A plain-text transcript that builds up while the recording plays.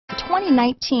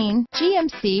2019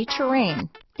 GMC Terrain.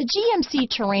 The GMC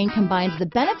Terrain combines the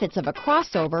benefits of a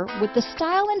crossover with the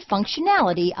style and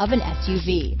functionality of an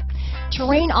SUV.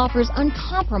 Terrain offers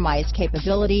uncompromised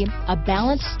capability, a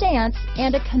balanced stance,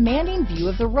 and a commanding view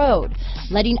of the road,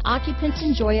 letting occupants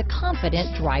enjoy a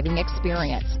confident driving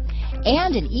experience.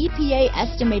 And an EPA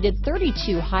estimated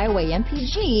 32 highway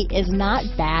MPG is not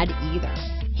bad either.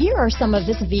 Here are some of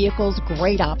this vehicle's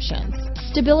great options: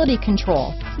 stability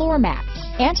control, floor mats,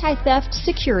 anti-theft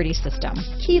security system,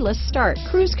 keyless start,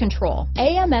 cruise control,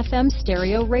 AM/FM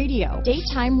stereo radio,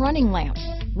 daytime running lamps,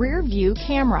 rear view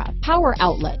camera, power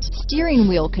outlet, steering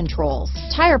wheel controls,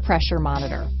 tire pressure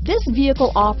monitor. This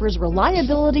vehicle offers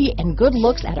reliability and good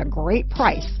looks at a great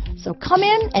price. So come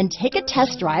in and take a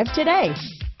test drive today.